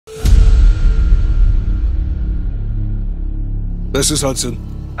This is Hudson.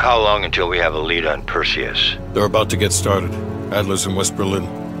 How long until we have a lead on Perseus? They're about to get started. Adler's in West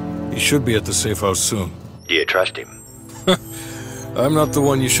Berlin. He should be at the safe house soon. Do you trust him? I'm not the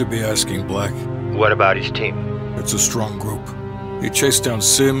one you should be asking, Black. What about his team? It's a strong group. He chased down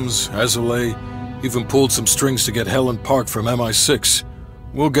Sims, Azalea, even pulled some strings to get Helen Park from MI6.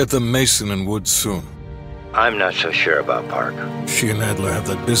 We'll get them Mason and Woods soon. I'm not so sure about Park. She and Adler have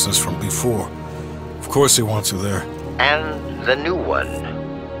that business from before. Of course he wants her there. And the new one.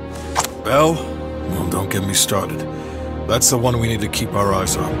 Bell? Well, don't get me started. That's the one we need to keep our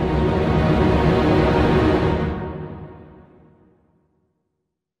eyes on.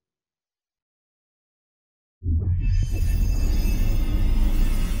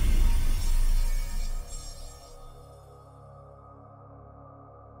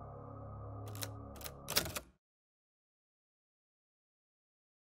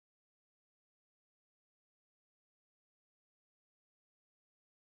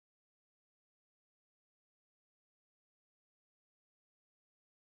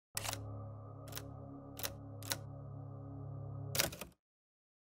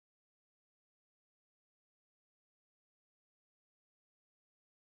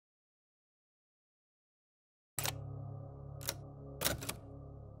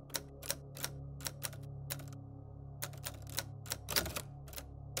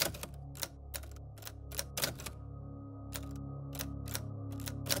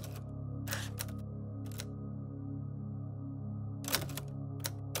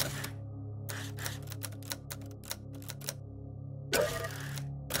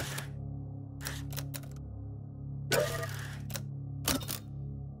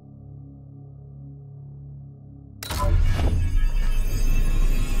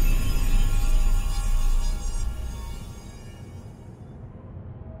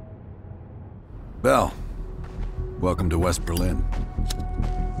 Bell, welcome to West Berlin.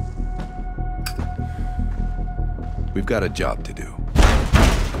 We've got a job to do.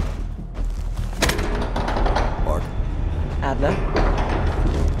 Park. Adler.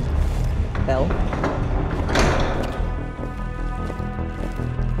 Bell.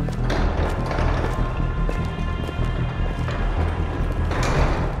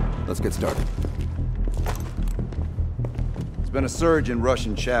 Let's get started. There's been a surge in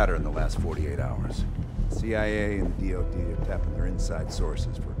Russian chatter in the last 48 hours. CIA and the DOD are tapping their inside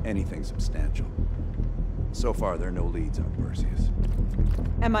sources for anything substantial. So far, there are no leads on Perseus.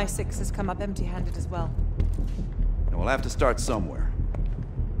 MI6 has come up empty-handed as well. And we'll have to start somewhere.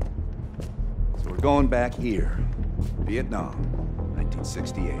 So we're going back here. Vietnam,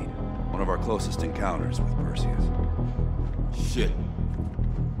 1968. One of our closest encounters with Perseus. Shit.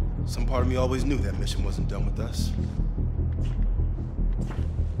 Some part of me always knew that mission wasn't done with us.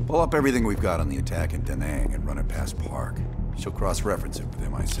 Pull up everything we've got on the attack in Da Nang and run it past Park. She'll cross-reference it with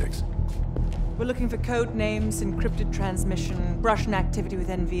MI6. We're looking for code names, encrypted transmission, Russian activity with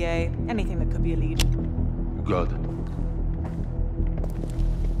NVA, anything that could be a lead. Good.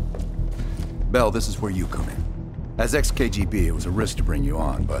 Bell, this is where you come in. As ex-KGB, it was a risk to bring you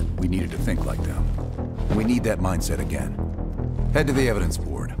on, but we needed to think like them. And we need that mindset again. Head to the evidence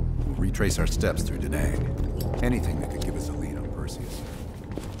board. We'll retrace our steps through Da Nang. Anything that could give us a lead on Perseus.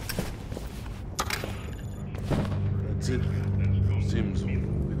 That's it. Sims will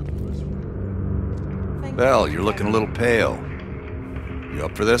pick up the rest of it. Bell, you're looking a little pale. You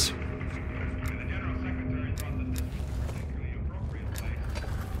up for this?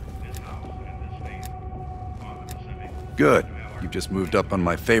 Good. You've just moved up on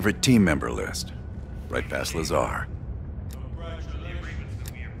my favorite team member list. Right past Lazar.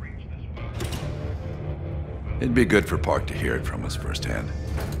 It'd be good for Park to hear it from us firsthand.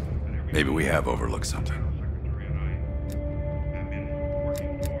 Maybe we have overlooked something.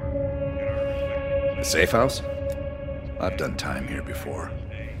 The safe house? I've done time here before.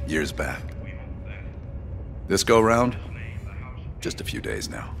 Years back. This go-round? Just a few days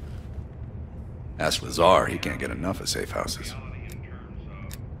now. Ask Lazar, he can't get enough of safe houses.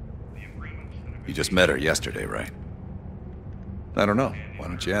 You just met her yesterday, right? I don't know. Why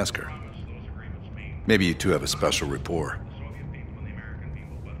don't you ask her? Maybe you two have a special rapport.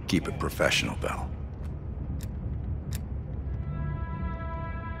 Keep it professional, Bell.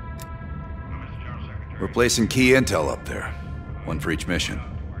 We're placing key intel up there. One for each mission.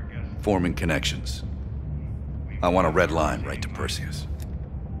 Forming connections. I want a red line right to Perseus.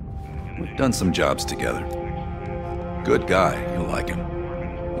 We've done some jobs together. Good guy, you'll like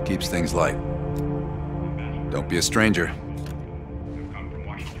him. He keeps things light. Don't be a stranger.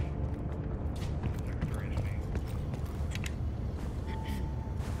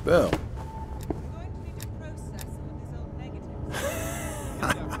 Bell.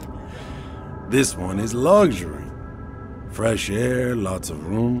 This one is luxury. Fresh air, lots of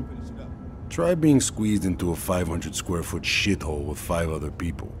room. Try being squeezed into a 500 square foot shithole with 5 other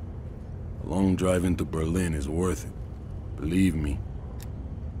people. A long drive into Berlin is worth it. Believe me.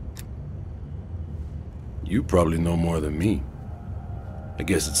 You probably know more than me. I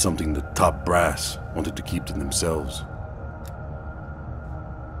guess it's something the top brass wanted to keep to themselves.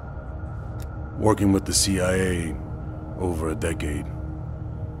 Working with the CIA over a decade.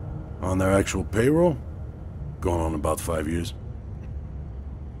 On their actual payroll, going on about 5 years.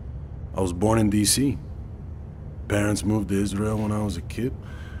 I was born in D.C. Parents moved to Israel when I was a kid.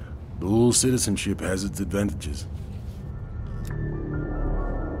 Dual citizenship has its advantages.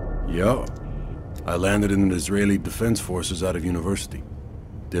 Yeah. I landed in the Israeli Defense Forces out of university.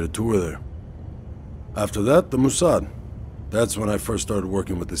 Did a tour there. After that, the Mossad. That's when I first started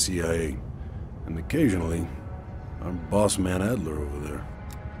working with the CIA. And occasionally, I'm boss man Adler over there.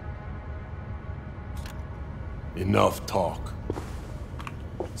 Enough talk.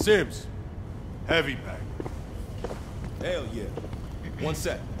 Sims, heavy bag. Hell yeah. One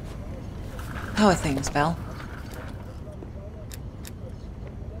sec. How are things, Bell?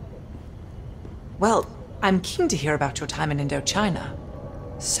 Well, I'm keen to hear about your time in Indochina.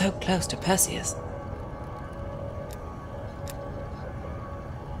 So close to Perseus.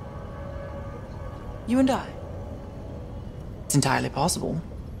 You and I? It's entirely possible.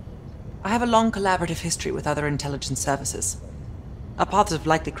 I have a long collaborative history with other intelligence services. Our paths have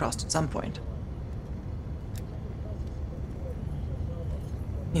likely crossed at some point.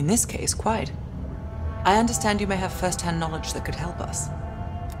 In this case, quite. I understand you may have first-hand knowledge that could help us.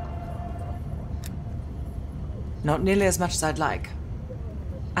 Not nearly as much as I'd like.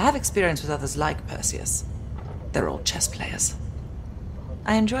 I have experience with others like Perseus. They're all chess players.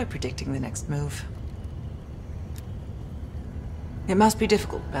 I enjoy predicting the next move. It must be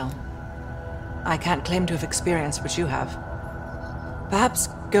difficult, Bell. I can't claim to have experienced what you have. Perhaps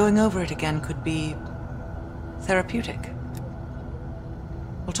going over it again could be therapeutic.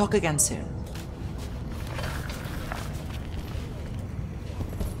 We'll talk again soon.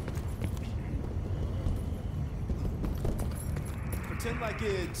 Pretend like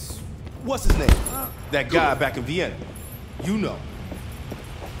it's... What's his name? That guy back in Vienna. You know.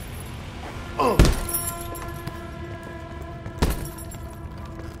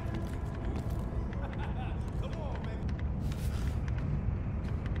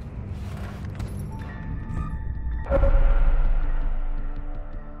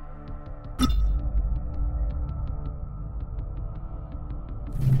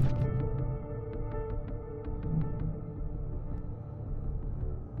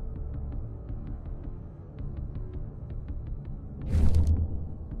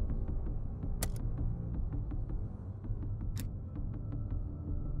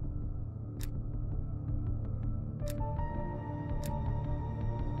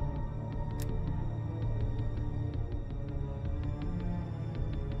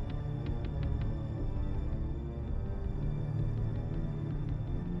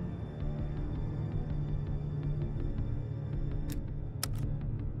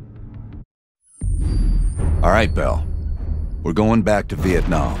 All right, Bell. We're going back to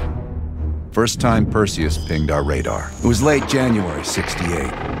Vietnam. First time Perseus pinged our radar. It was late January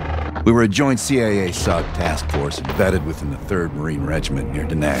 '68. We were a joint CIA-SOG task force embedded within the 3rd Marine Regiment near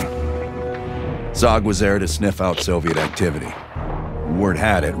Da Nang. SOG was there to sniff out Soviet activity. Word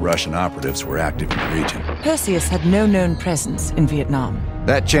had it Russian operatives were active in the region. Perseus had no known presence in Vietnam.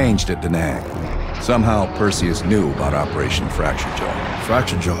 That changed at Da Nang. Somehow Perseus knew about Operation Fracture Jaw.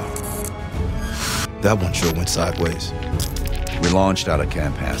 Fracture Jaw. That one sure went sideways. We launched out of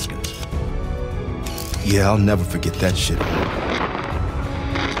Camp Haskins. Yeah, I'll never forget that shit.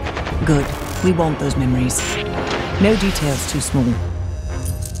 Good. We want those memories. No details too small.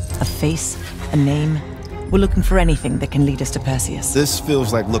 A face, a name. We're looking for anything that can lead us to Perseus. This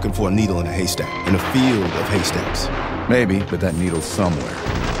feels like looking for a needle in a haystack, in a field of haystacks. Maybe, but that needle's somewhere.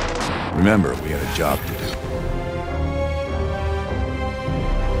 Remember, we had a job to do.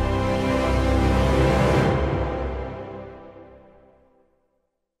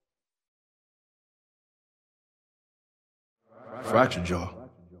 Fracture Jaw.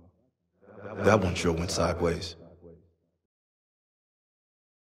 That one sure went sideways.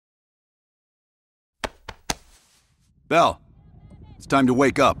 Bell, it's time to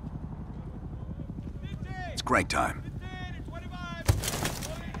wake up. It's crank time.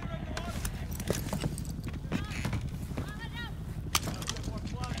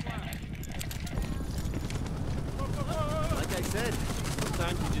 Like I said,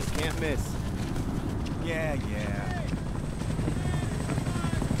 sometimes you just can't miss. Yeah.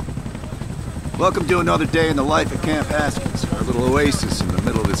 Welcome to another day in the life of Camp Haskins, our little oasis in the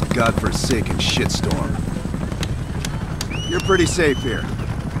middle of this godforsaken shitstorm. You're pretty safe here.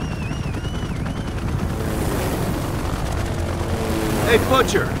 Hey,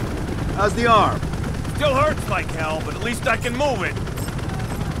 Butcher, how's the arm? Still hurts like hell, but at least I can move it.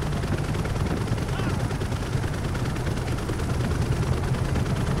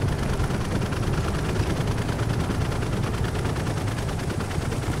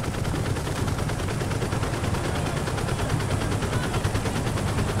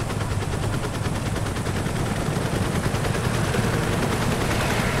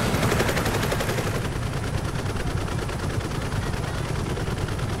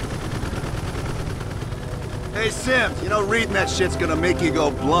 Hey, Sims, you know reading that shit's gonna make you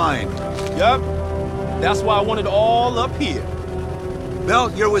go blind. Yup. That's why I want it all up here. Bell,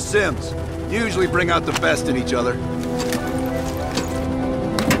 you're with Sims. You usually bring out the best in each other. We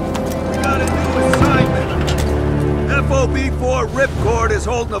got a new assignment. FOB-4 Ripcord is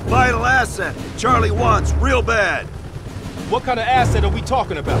holding a vital asset Charlie wants real bad. What kind of asset are we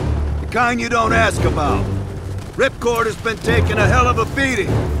talking about? The kind you don't ask about. Ripcord has been taking a hell of a beating.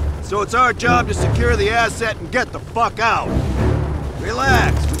 So it's our job to secure the asset and get the fuck out.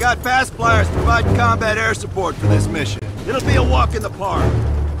 Relax, we got fast flyers providing combat air support for this mission. It'll be a walk in the park.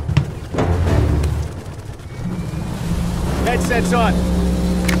 Headsets on.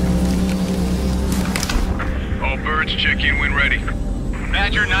 All birds, check in when ready.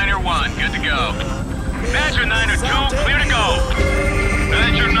 Badger 9-1, good to go. Badger 9-2, clear to go.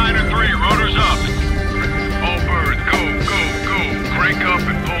 Badger 9-3, rotors up. All birds, go, go, go. Crank up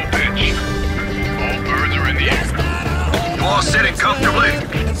and pull pitch. All birds are in the air. You all sitting comfortably?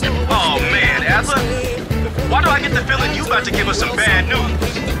 Oh man, Adler. Why do I get the feeling you about to give us some bad news?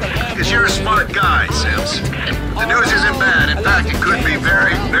 Because you're a smart guy, Sims. The news isn't bad. In fact, it could be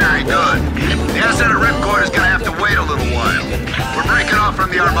very, very good. The asset of Ripcord is gonna have to wait a little while. We're breaking off from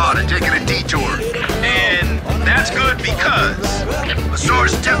the Armada, taking a detour. And that's good because... A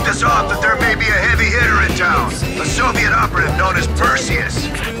source tipped us off that there may be a heavy hitter in town. A Soviet operative known as Perseus.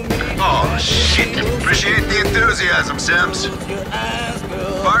 Oh, shit. Appreciate the enthusiasm, Sims.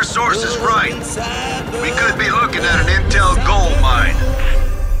 If our source is right, we could be looking at an intel gold mine.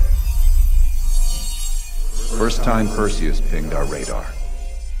 First time Perseus pinged our radar.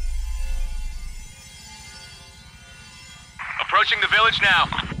 Approaching the village now.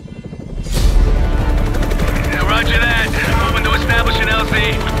 Yeah, roger that. Moving to establish an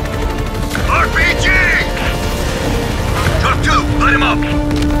LZ. RPG! Top 2, light him up!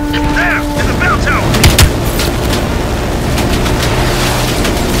 There, in the bell tower!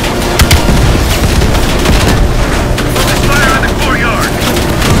 Let's fire in the courtyard!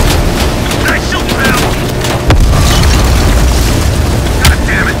 Nice shooting, pal! God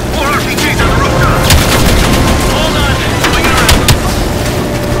damn it! More RPGs on the rooftop! Hold on, swing it around.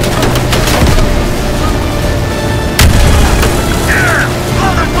 Yeah!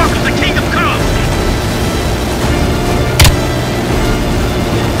 Motherfucker's the king of cops!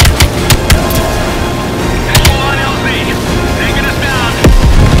 Visual on LZ. Taking us down.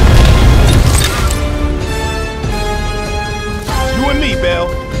 You and me, Bell.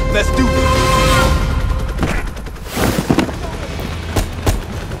 Let's do this.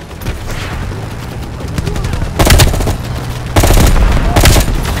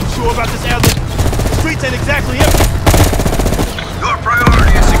 Sure about this, Adler? The streets ain't exactly empty. Your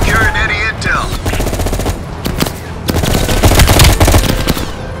priority is securing any intel.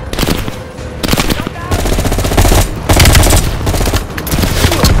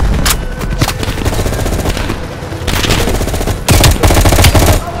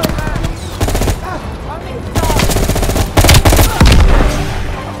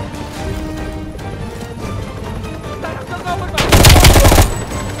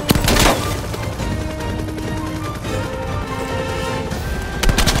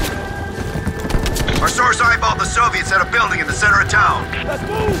 Our source eyeballed the Soviets at a building in the center of town. Let's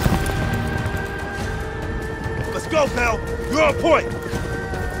move! Let's go, pal. You're on point.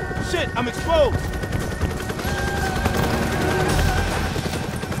 Shit, I'm exposed.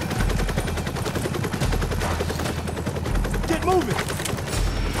 Get moving.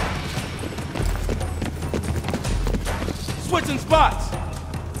 Switching spots.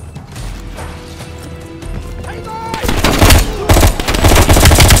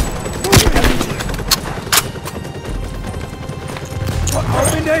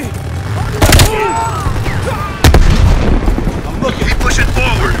 I'm looking. Keep pushing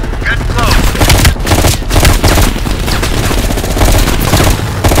forward. Get close.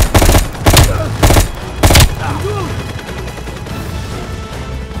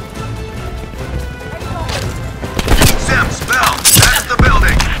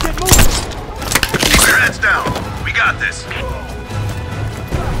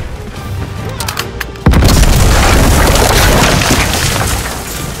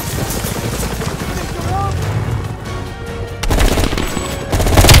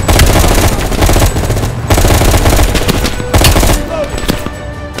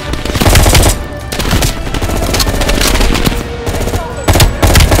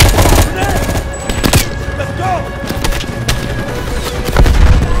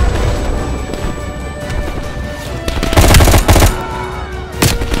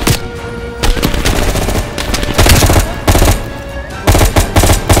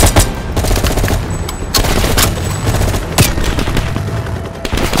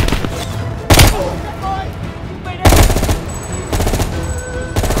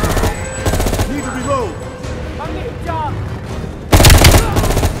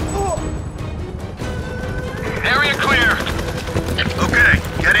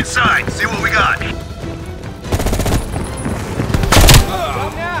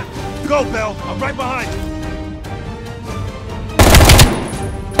 go, Bell. I'm right behind you.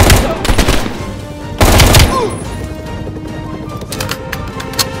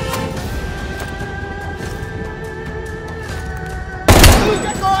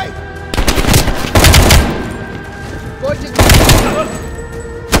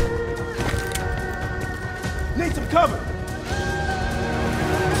 Need some cover.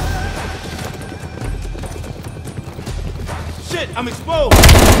 Shit, I'm exposed.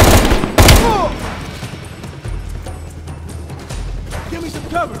 Give me some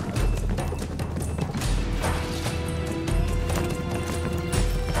cover.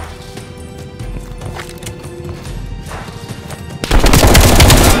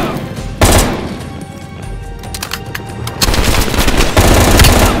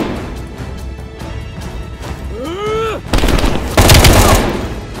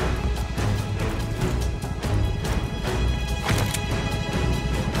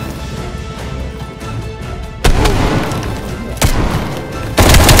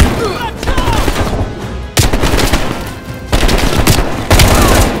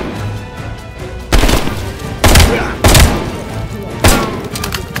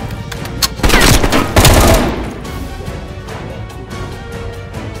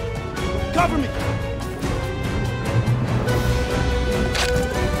 Cover me!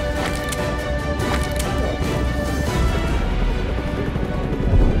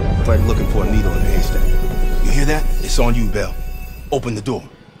 It's like looking for a needle in a haystack. You hear that? It's on you, Bell. Open the door.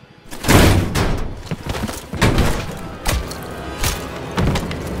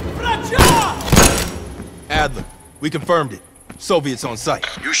 Adler, we confirmed it. Soviets on site.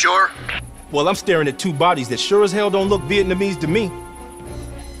 You sure? Well, I'm staring at two bodies that sure as hell don't look Vietnamese to me.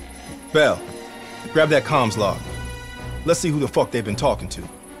 Bell, grab that comms log. Let's see who the fuck they've been talking to.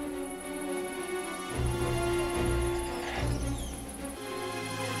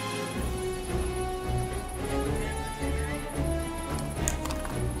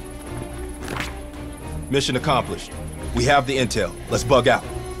 Mission accomplished. We have the intel. Let's bug out.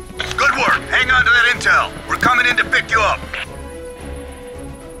 Good work. Hang on to that intel. We're coming in to pick you up.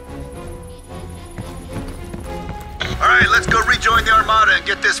 All right, let's go rejoin the Armada and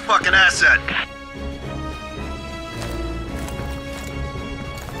get this fucking asset.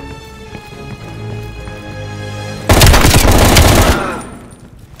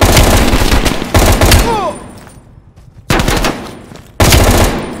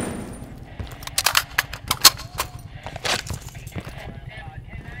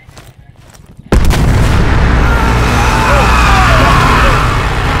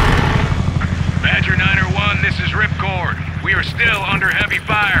 Badger 901, this is Ripcord. We are still under heavy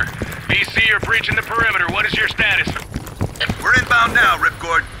fire. BC are breaching the perimeter. What is your status? We're inbound now,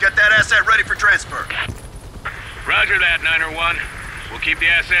 Ripcord. Get that asset ready for transfer. Roger that, 901. We'll keep the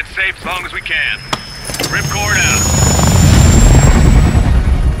asset safe as long as we can. Ripcord out.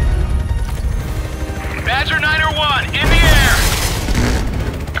 Badger 901, in the air!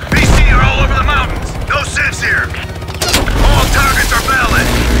 BC are all over the mountains. No sense here. All targets are valid.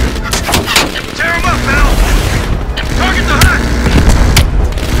 Tear them up, Bell. Target the hut.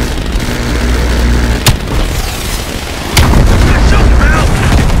 Shoot, Bell.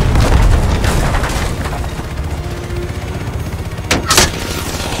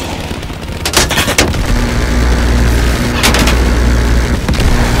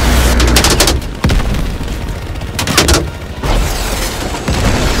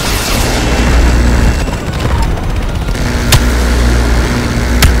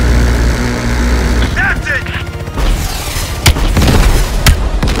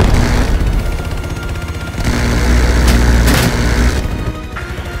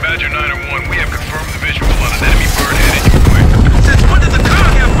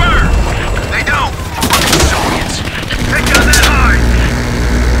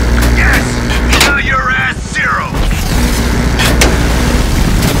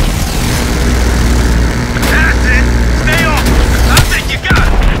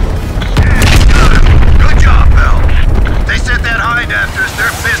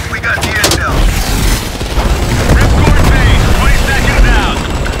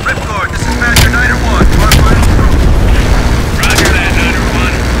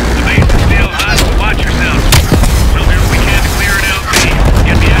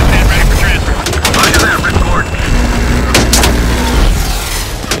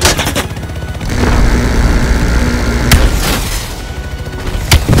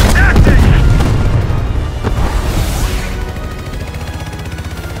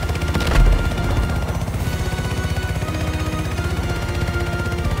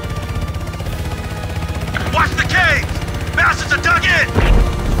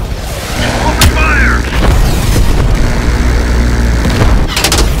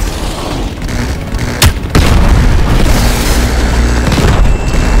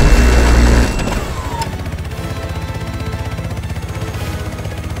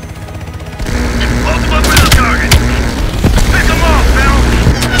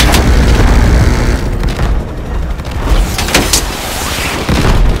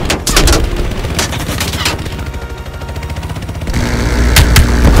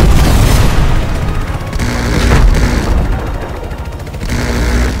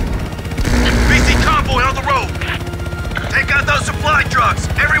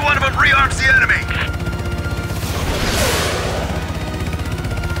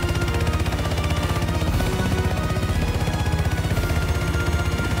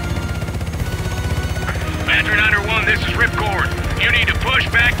 1, this is Ripcord. You need to push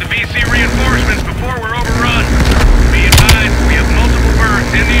back the VC reinforcements before we're overrun. Be advised, we have multiple birds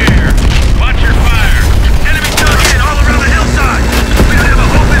in the air. Watch your fire. Enemy dug in all around the hillside. We don't have a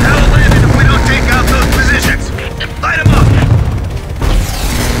hope in hell landing if we don't take out those positions. Light them up.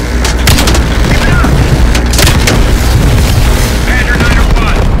 Keep it up. Badger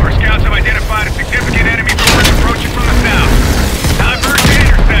 901, our scouts have identified a significant enemy force approaching from the south. Diverge to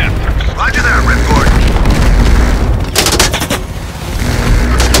intercept. Roger that, Ripcord.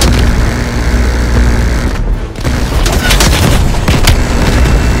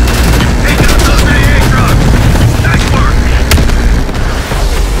 Take out those AA drugs. Nice work.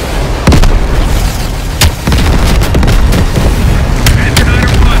 Badger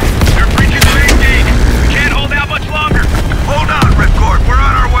 901, they're breaching the main gate. We can't hold out much longer. Hold on, Ripcord. We're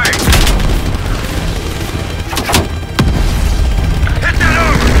on our way. Hit that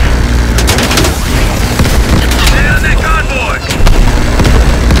over. Stay on that convoy.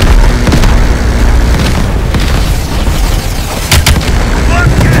 Fuck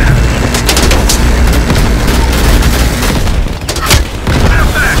yeah. Step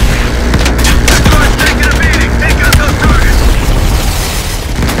back. That car's taking a beating. Take out those targets.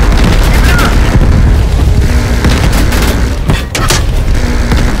 Keep it up.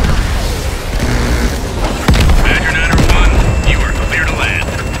 Badger 901, you are clear to land.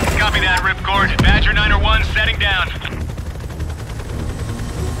 Copy that, Ripcord. Badger 901, setting down.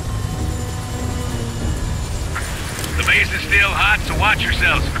 The base is still hot, so watch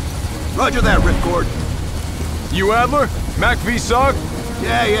yourselves. Roger that, Ripcord. You Adler? Mac V SOG?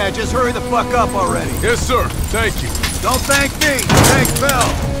 Yeah, just hurry the fuck up already. Yes, sir. Thank you. Don't thank me. Thank Bell.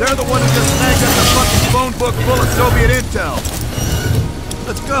 They're the one who just snagged up the fucking phone book full of Soviet intel.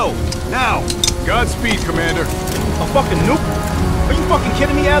 Let's go. Now. Godspeed, Commander. A fucking nuke? Are you fucking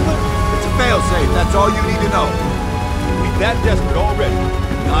kidding me, Adler? It's a failsafe. That's all you need to know. We that desperate already.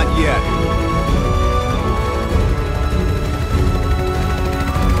 Not yet.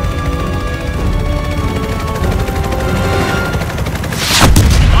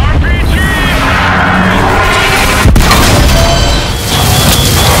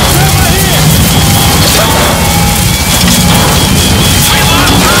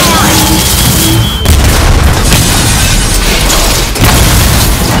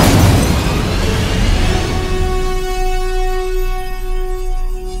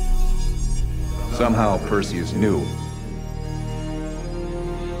 Somehow Perseus knew.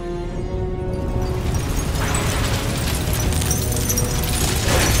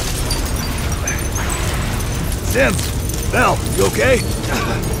 Sims! Bell, you okay?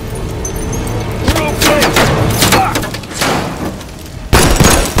 We're okay!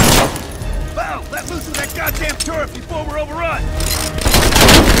 Bell, let loose of that goddamn turret before we're overrun!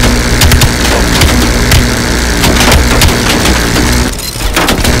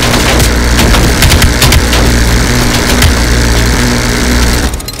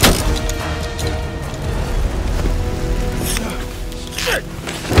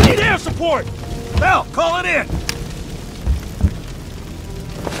 Need air support! Bell, call it in!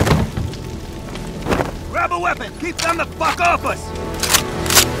 Grab a weapon! Keep them the fuck off us!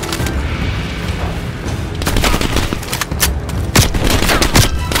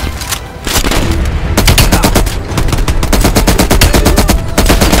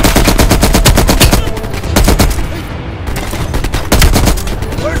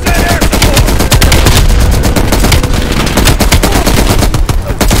 Where's that air support?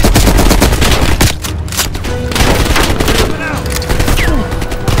 Moving out.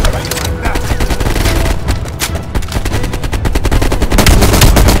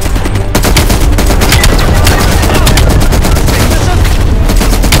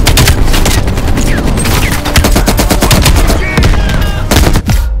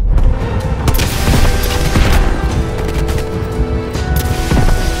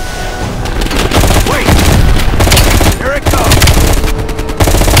 Wait! Here it comes!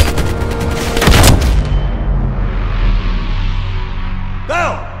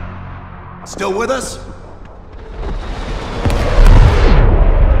 Bell! Still with us?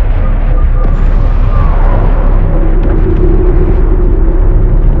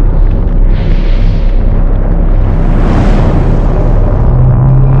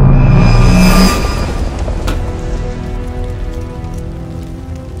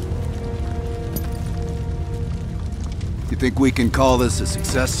 You think we can call this a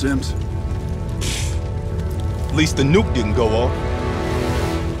success, Sims? At least the nuke didn't go off.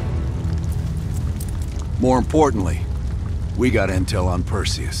 More importantly, we got intel on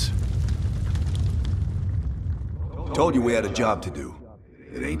Perseus. Told you we had a job to do.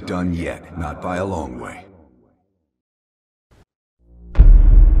 It ain't done yet, not by a long way.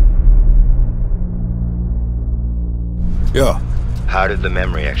 Yeah. How did the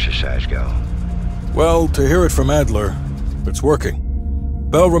memory exercise go? Well, to hear it from Adler, it's working.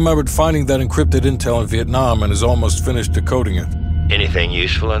 Bell remembered finding that encrypted intel in Vietnam and is almost finished decoding it. Anything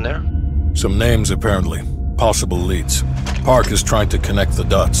useful in there? Some names, apparently. Possible leads. Park is trying to connect the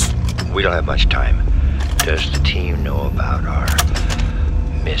dots. We don't have much time. Does the team know about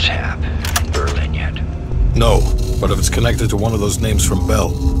our mishap in Berlin yet? No, but if it's connected to one of those names from Bell,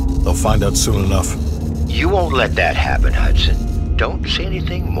 they'll find out soon enough. You won't let that happen, Hudson. Don't say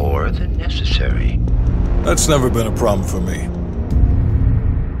anything more than necessary. That's never been a problem for me.